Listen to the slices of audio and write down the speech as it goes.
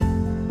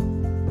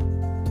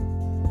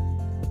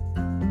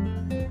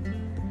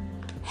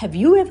Have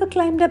you ever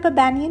climbed up a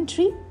banyan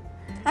tree?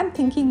 I'm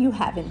thinking you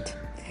haven't.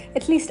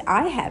 At least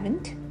I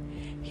haven't.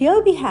 Here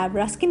we have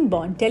Ruskin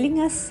Bond telling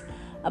us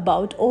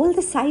about all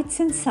the sights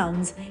and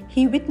sounds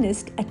he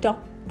witnessed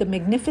atop the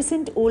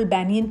magnificent old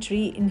banyan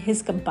tree in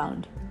his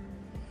compound.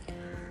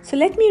 So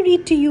let me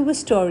read to you a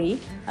story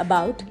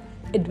about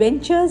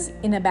adventures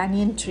in a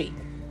banyan tree.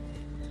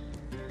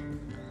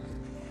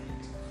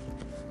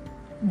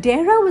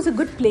 Dera was a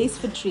good place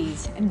for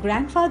trees, and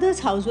grandfather's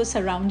house was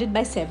surrounded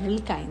by several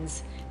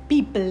kinds: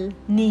 peepal,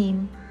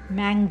 neem,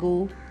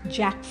 mango,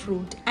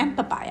 jackfruit, and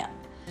papaya.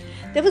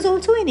 There was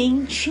also an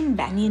ancient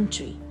banyan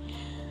tree.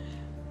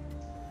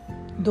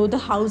 Though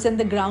the house and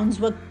the grounds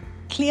were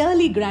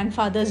clearly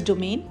grandfather's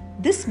domain,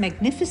 this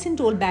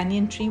magnificent old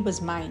banyan tree was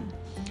mine,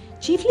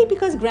 chiefly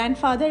because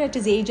grandfather at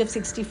his age of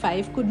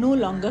 65 could no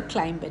longer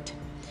climb it.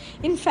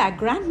 In fact,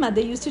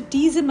 grandmother used to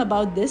tease him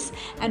about this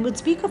and would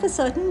speak of a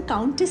certain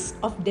Countess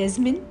of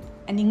Desmond,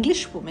 an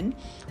Englishwoman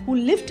who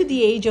lived to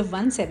the age of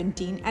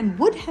 117 and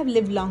would have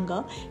lived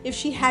longer if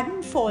she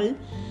hadn't fallen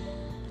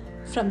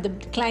from the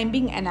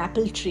climbing an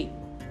apple tree.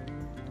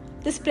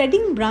 The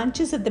spreading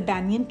branches of the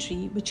banyan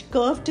tree, which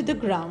curved to the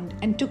ground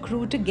and took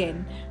root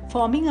again,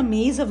 forming a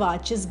maze of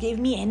arches, gave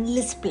me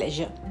endless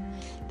pleasure.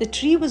 The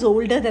tree was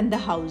older than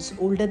the house,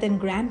 older than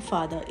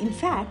grandfather, in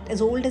fact,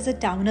 as old as the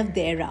town of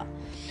Dera,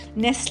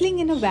 nestling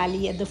in a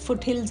valley at the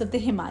foothills of the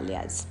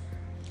Himalayas.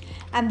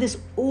 And this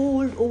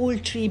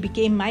old tree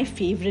became my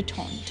favorite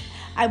haunt.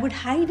 I would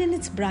hide in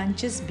its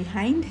branches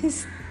behind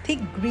his thick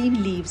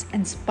green leaves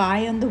and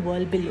spy on the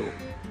world below.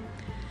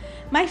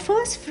 My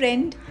first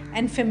friend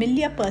and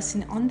familiar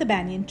person on the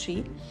banyan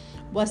tree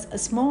was a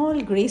small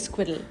grey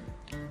squirrel.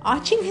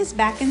 Arching his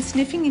back and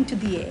sniffing into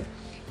the air,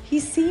 he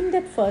seemed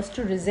at first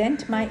to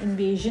resent my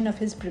invasion of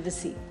his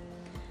privacy.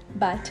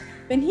 But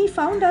when he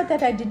found out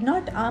that I did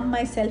not arm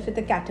myself with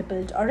a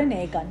catapult or an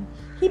air gun,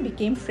 he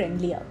became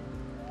friendlier.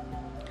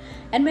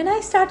 And when I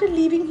started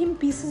leaving him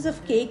pieces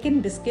of cake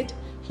and biscuit,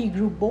 he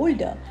grew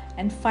bolder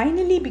and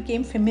finally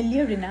became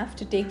familiar enough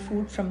to take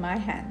food from my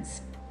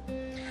hands.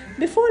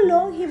 Before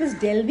long, he was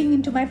delving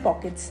into my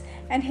pockets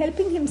and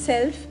helping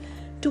himself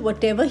to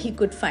whatever he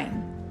could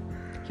find.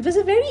 He was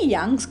a very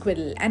young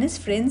squirrel, and his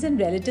friends and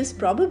relatives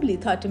probably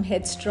thought him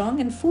headstrong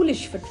and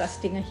foolish for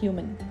trusting a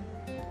human.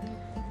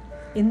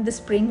 In the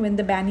spring, when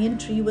the banyan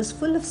tree was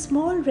full of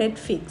small red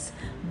figs,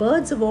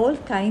 birds of all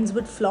kinds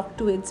would flock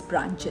to its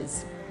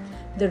branches.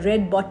 The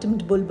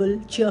red-bottomed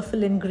bulbul,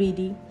 cheerful and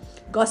greedy,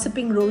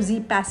 gossiping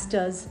rosy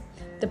pastors,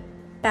 the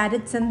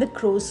parrots and the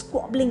crows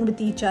squabbling with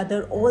each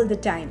other all the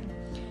time.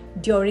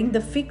 During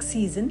the fig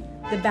season,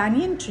 the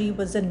banyan tree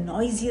was the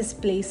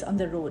noisiest place on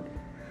the road.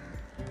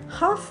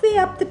 Halfway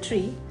up the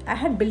tree, I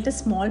had built a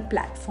small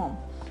platform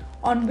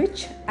on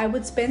which I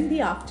would spend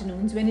the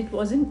afternoons when it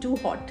wasn't too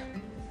hot.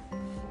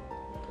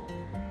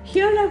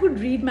 Here I would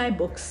read my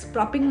books,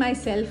 propping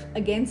myself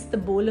against the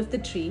bole of the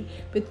tree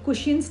with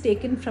cushions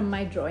taken from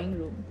my drawing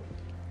room.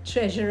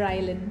 Treasure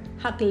Island,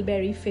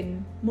 Huckleberry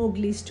Finn,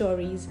 Mowgli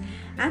stories,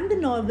 and the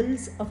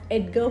novels of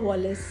Edgar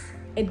Wallace,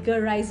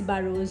 Edgar Rice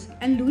Burroughs,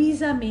 and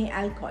Louisa May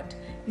Alcott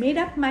made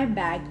up my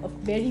bag of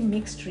very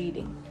mixed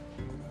reading.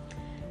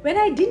 When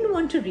I didn't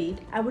want to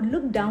read, I would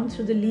look down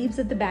through the leaves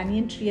of the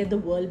banyan tree at the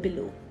world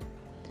below.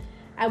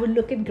 I would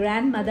look at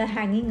grandmother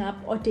hanging up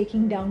or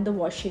taking down the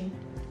washing,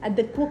 at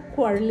the cook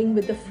quarreling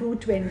with the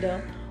fruit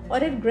vendor, or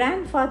at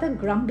grandfather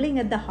grumbling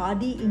at the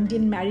hardy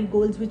Indian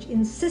marigolds which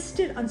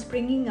insisted on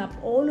springing up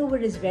all over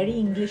his very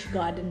English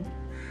garden.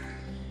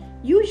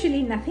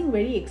 Usually nothing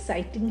very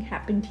exciting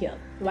happened here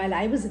while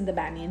I was in the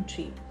banyan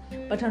tree,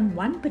 but on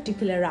one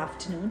particular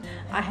afternoon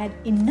I had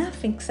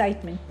enough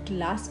excitement to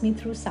last me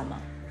through summer.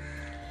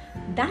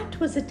 That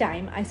was the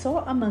time I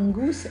saw a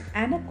mongoose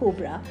and a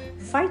cobra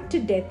fight to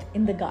death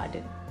in the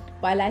garden,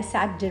 while I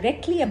sat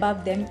directly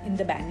above them in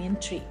the banyan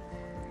tree.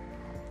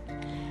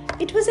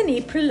 It was an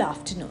April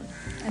afternoon,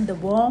 and the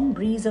warm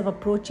breeze of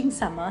approaching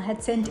summer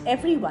had sent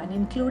everyone,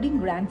 including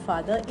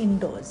grandfather,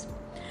 indoors.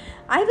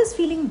 I was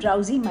feeling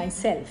drowsy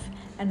myself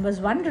and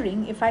was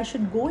wondering if I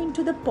should go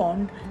into the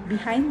pond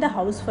behind the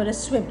house for a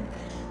swim,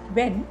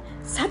 when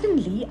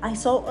suddenly I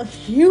saw a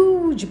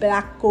huge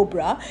black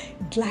cobra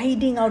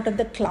gliding out of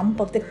the clump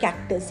of the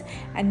cactus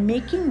and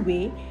making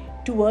way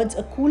towards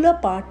a cooler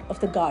part of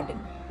the garden.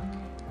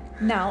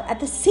 Now, at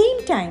the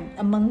same time,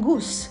 a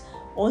mongoose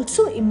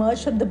also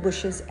emerged from the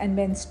bushes and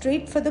went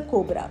straight for the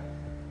cobra.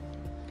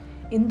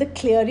 In the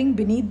clearing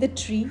beneath the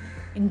tree,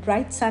 in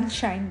bright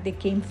sunshine, they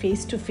came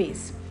face to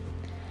face.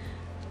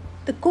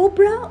 The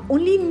cobra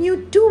only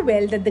knew too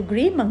well that the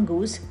grey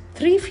mongoose,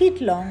 3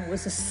 feet long,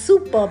 was a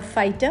superb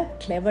fighter,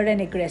 clever and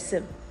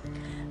aggressive.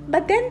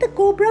 But then the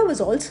cobra was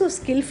also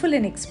skillful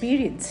and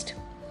experienced.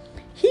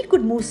 He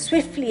could move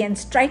swiftly and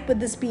strike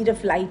with the speed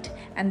of light,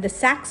 and the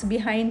sacs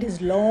behind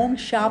his long,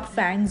 sharp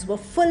fangs were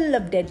full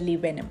of deadly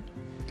venom.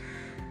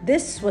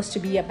 This was to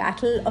be a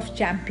battle of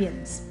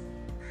champions.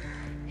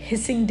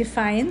 Hissing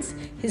defiance,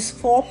 his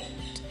forked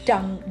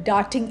tongue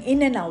darting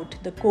in and out,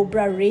 the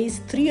cobra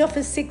raised 3 of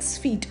his 6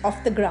 feet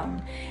off the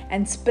ground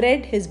and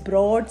spread his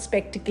broad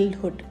spectacled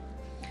hood.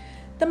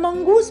 The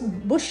mongoose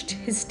bushed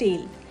his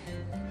tail.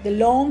 The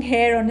long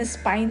hair on his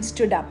spine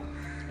stood up.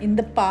 In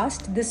the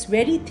past, this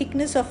very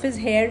thickness of his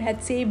hair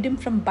had saved him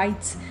from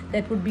bites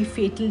that would be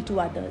fatal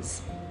to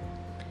others.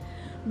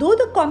 Though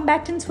the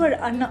combatants were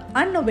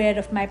unaware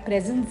of my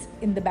presence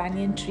in the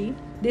banyan tree,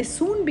 they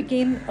soon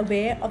became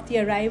aware of the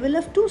arrival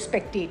of two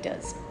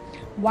spectators.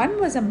 One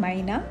was a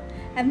myna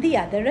and the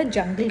other a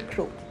jungle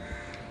crow.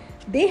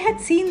 They had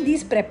seen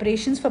these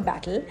preparations for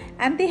battle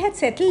and they had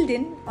settled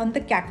in on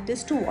the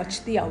cactus to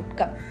watch the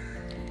outcome.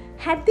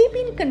 Had they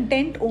been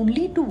content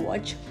only to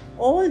watch,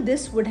 all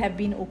this would have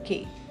been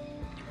okay.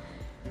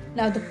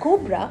 Now the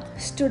cobra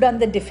stood on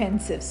the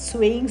defensive,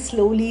 swaying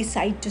slowly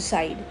side to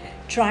side,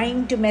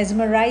 trying to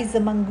mesmerize the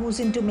mongoose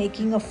into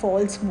making a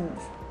false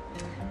move.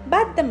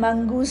 But the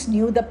mongoose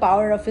knew the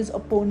power of his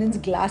opponent's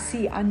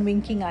glassy,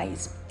 unwinking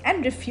eyes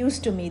and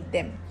refused to meet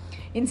them.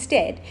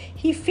 Instead,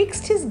 he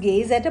fixed his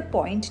gaze at a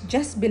point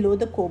just below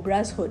the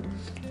cobra's hood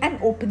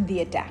and opened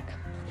the attack.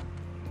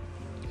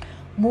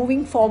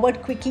 Moving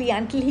forward quickly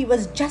until he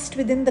was just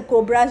within the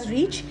cobra's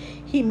reach,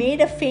 he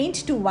made a feint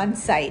to one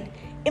side.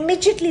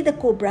 Immediately the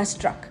cobra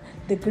struck.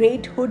 The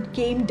great hood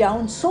came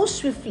down so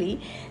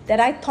swiftly that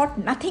I thought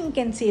nothing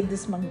can save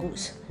this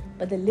mongoose.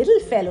 But the little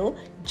fellow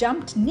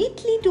jumped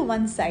neatly to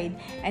one side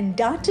and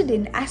darted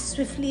in as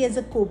swiftly as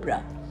a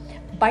cobra,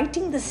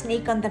 biting the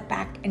snake on the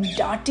back and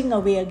darting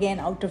away again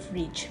out of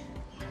reach.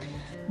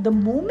 The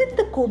moment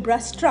the cobra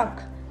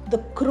struck, the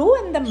crow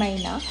and the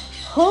myna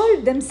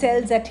hurled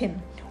themselves at him,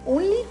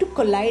 only to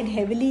collide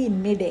heavily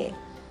in midair.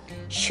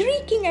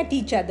 Shrieking at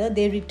each other,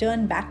 they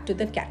returned back to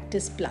the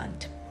cactus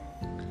plant.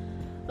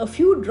 A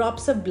few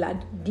drops of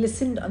blood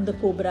glistened on the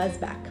cobra's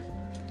back.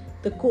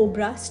 The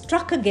cobra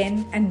struck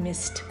again and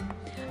missed.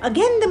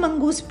 Again the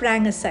mongoose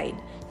sprang aside,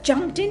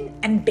 jumped in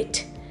and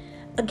bit.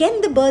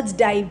 Again the birds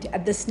dived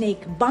at the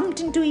snake, bumped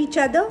into each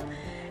other,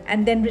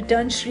 and then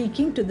returned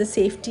shrieking to the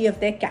safety of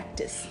their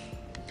cactus.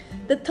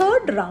 The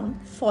third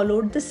round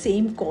followed the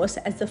same course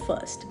as the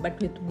first, but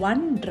with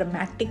one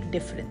dramatic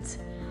difference.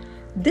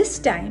 This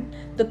time,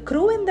 the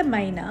crow and the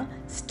myna,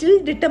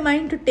 still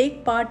determined to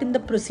take part in the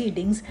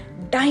proceedings,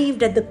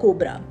 dived at the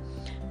cobra.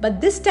 But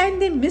this time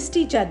they missed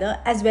each other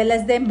as well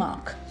as their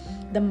mark.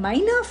 The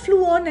myna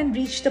flew on and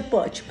reached the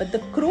perch, but the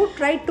crow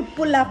tried to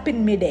pull up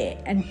in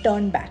midair and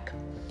turn back.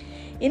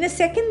 In a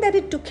second that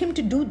it took him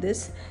to do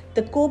this,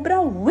 the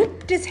cobra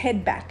whipped his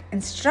head back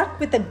and struck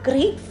with a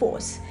great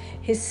force,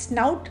 his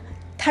snout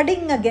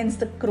thudding against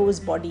the crow's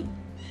body.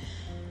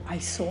 I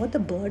saw the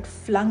bird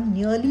flung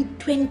nearly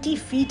 20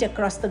 feet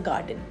across the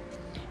garden,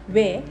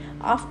 where,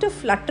 after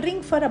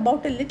fluttering for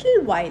about a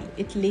little while,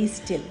 it lay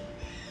still.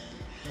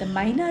 The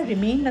myna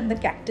remained on the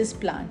cactus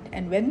plant,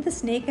 and when the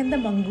snake and the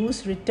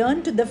mongoose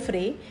returned to the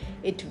fray,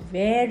 it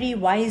very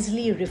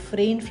wisely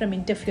refrained from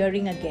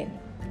interfering again.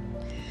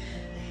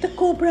 The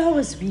cobra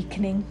was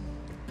weakening,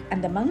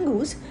 and the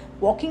mongoose,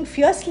 walking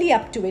fiercely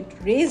up to it,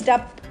 raised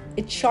up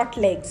its short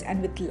legs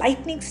and with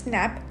lightning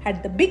snap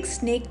had the big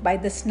snake by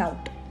the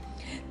snout.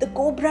 The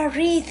cobra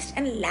writhed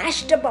and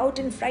lashed about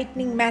in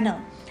frightening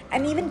manner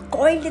and even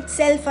coiled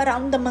itself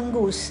around the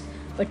mongoose,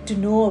 but to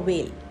no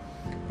avail.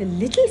 The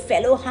little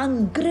fellow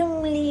hung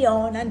grimly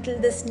on until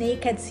the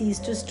snake had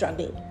ceased to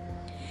struggle.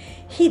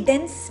 He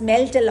then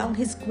smelt along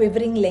his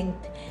quivering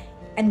length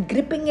and,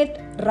 gripping it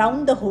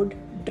round the hood,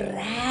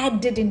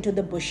 dragged it into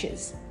the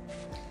bushes.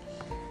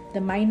 The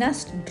myna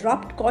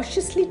dropped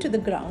cautiously to the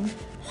ground,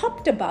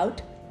 hopped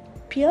about,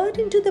 peered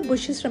into the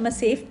bushes from a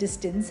safe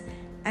distance,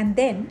 and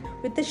then,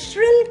 with a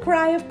shrill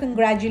cry of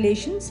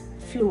congratulations,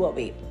 flew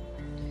away.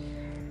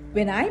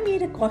 When I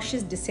made a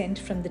cautious descent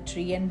from the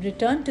tree and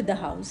returned to the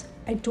house,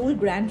 I told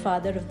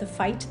grandfather of the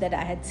fight that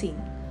I had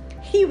seen.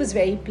 He was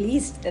very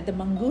pleased that the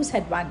mongoose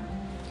had won.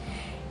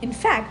 In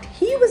fact,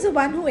 he was the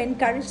one who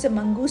encouraged the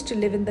mongoose to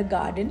live in the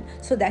garden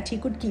so that he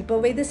could keep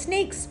away the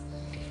snakes.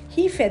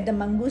 He fed the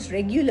mongoose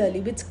regularly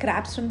with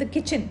scraps from the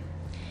kitchen.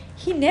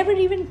 He never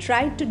even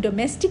tried to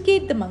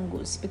domesticate the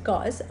mongoose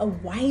because a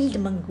wild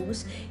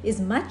mongoose is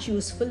much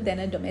useful than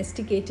a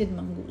domesticated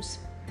mongoose.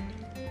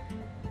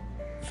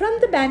 From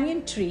the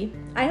banyan tree,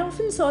 I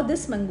often saw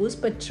this mongoose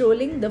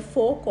patrolling the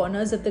four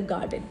corners of the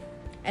garden.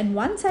 And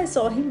once I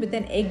saw him with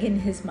an egg in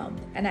his mouth,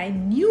 and I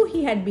knew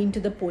he had been to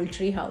the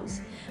poultry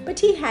house. But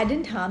he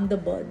hadn't harmed the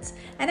birds,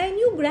 and I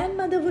knew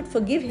grandmother would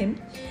forgive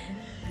him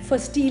for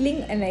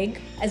stealing an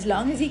egg as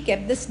long as he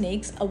kept the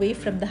snakes away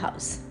from the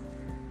house.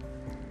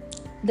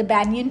 The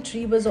banyan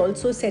tree was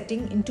also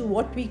setting into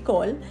what we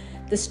call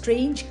the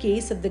strange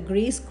case of the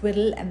grey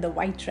squirrel and the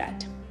white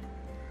rat.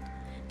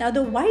 Now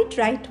the white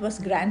rat was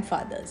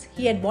grandfather's.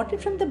 He had bought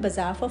it from the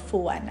bazaar for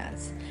 4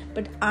 annas.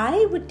 But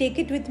I would take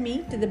it with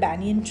me to the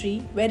banyan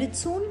tree, where it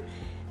soon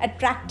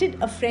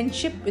attracted a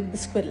friendship with the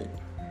squirrel.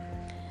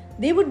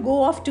 They would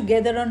go off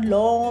together on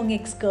long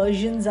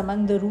excursions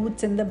among the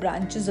roots and the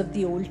branches of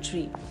the old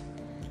tree.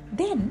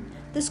 Then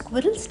the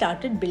squirrel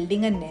started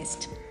building a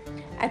nest.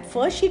 At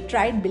first she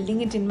tried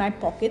building it in my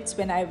pockets.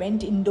 When I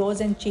went indoors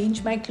and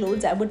changed my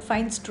clothes, I would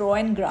find straw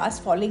and grass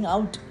falling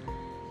out.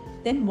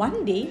 Then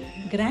one day,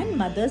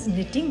 grandmother's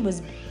knitting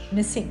was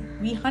missing.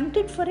 We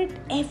hunted for it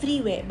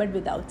everywhere but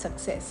without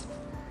success.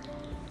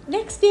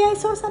 Next day, I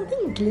saw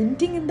something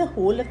glinting in the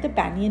hole of the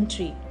banyan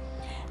tree,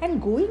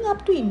 and going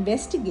up to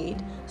investigate,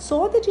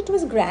 saw that it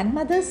was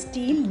grandmother's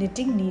steel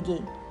knitting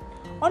needle.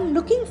 On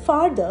looking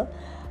farther,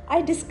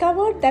 I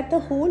discovered that the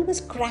hole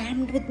was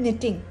crammed with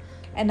knitting,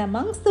 and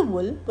amongst the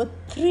wool were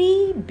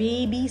 3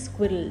 baby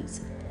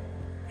squirrels.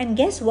 And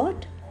guess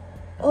what?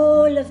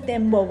 All of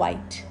them were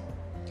white.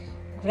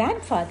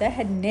 Grandfather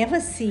had never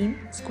seen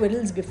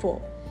squirrels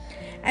before,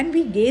 and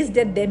we gazed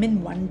at them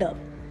in wonder.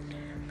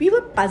 We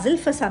were puzzled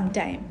for some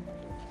time,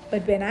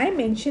 but when I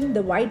mentioned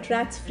the white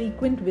rat's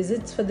frequent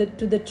visits to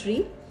the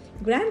tree,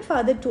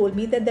 grandfather told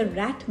me that the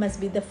rat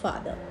must be the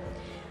father.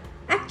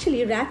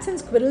 Actually, rats and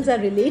squirrels are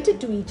related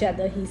to each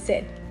other, he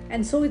said,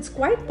 and so it's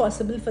quite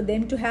possible for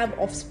them to have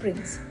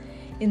offsprings.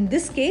 In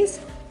this case,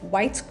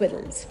 white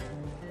squirrels.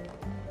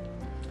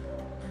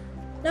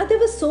 Now, there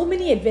were so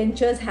many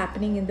adventures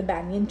happening in the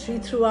banyan tree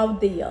throughout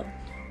the year.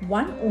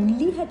 One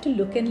only had to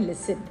look and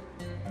listen.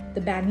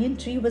 The banyan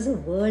tree was a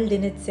world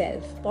in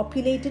itself,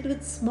 populated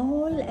with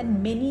small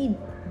and many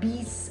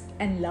beasts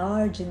and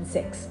large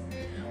insects.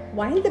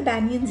 While the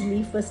banyan's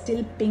leaf was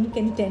still pink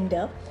and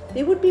tender,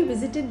 they would be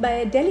visited by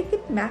a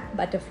delicate map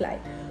butterfly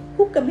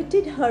who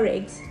committed her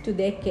eggs to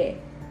their care.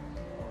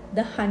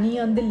 The honey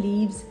on the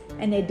leaves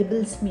and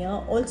edible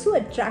smear also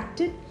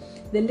attracted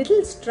the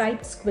little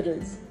striped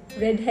squirrels.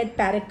 Red-head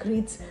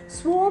parakeets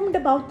swarmed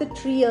about the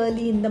tree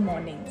early in the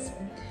mornings.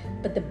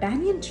 But the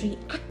banyan tree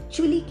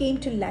actually came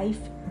to life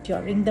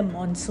during the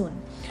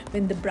monsoon,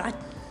 when the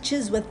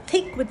branches were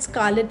thick with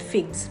scarlet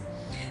figs.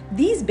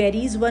 These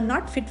berries were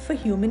not fit for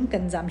human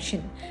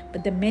consumption,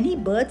 but the many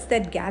birds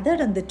that gathered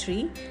on the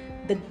tree,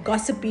 the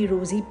gossipy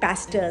rosy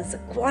pastors, the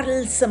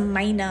quarrelsome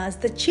miners,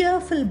 the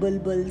cheerful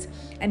bulbuls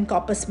and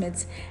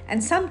coppersmiths,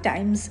 and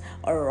sometimes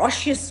a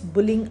raucous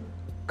bulling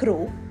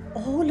crow,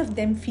 all of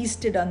them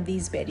feasted on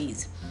these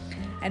berries.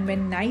 And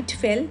when night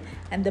fell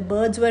and the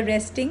birds were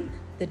resting,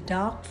 the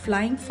dark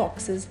flying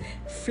foxes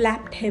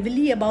flapped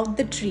heavily about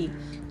the tree,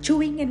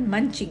 chewing and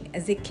munching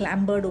as they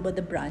clambered over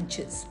the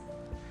branches.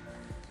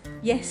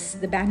 Yes,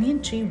 the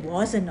banyan tree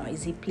was a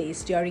noisy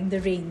place during the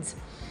rains.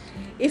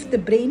 If the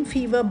brain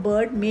fever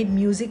bird made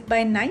music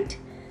by night,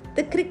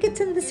 the crickets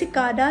and the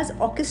cicadas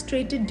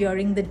orchestrated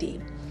during the day.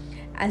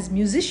 As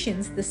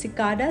musicians, the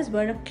cicadas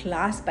were a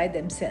class by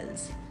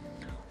themselves.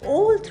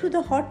 All through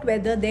the hot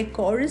weather, their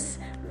chorus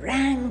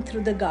rang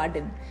through the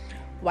garden,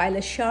 while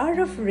a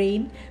shower of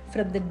rain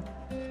from the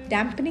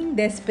dampening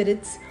their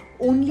spirits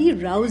only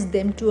roused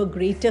them to a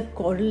greater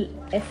choral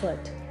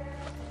effort.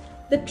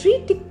 The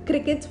tree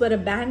crickets were a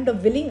band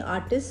of willing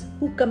artists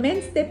who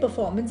commenced their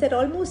performance at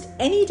almost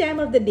any time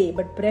of the day,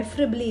 but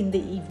preferably in the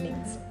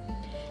evenings.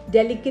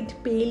 Delicate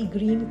pale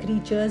green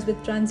creatures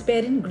with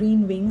transparent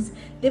green wings,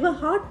 they were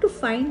hard to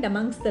find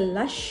amongst the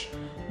lush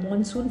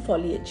monsoon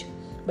foliage.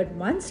 But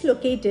once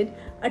located,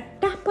 a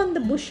tap on the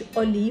bush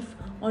or leaf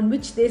on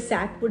which they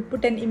sat would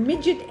put an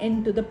immediate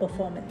end to the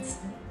performance.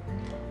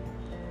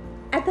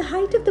 At the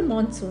height of the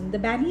monsoon, the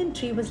banyan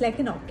tree was like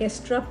an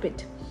orchestra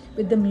pit,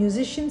 with the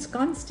musicians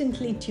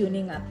constantly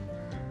tuning up.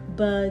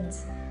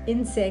 Birds,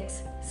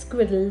 insects,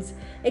 squirrels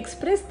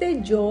expressed their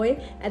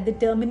joy at the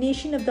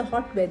termination of the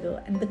hot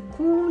weather and the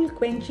cool,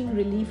 quenching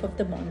relief of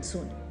the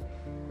monsoon.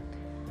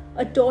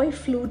 A toy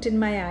flute in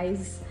my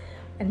eyes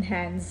and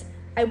hands,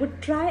 I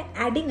would try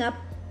adding up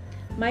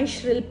my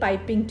shrill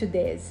piping to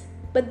theirs,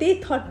 but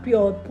they thought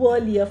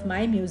poorly of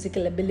my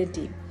musical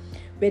ability.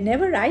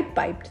 Whenever I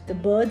piped, the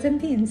birds and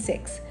the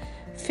insects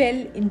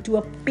fell into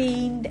a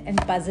pained and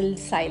puzzled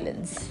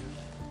silence.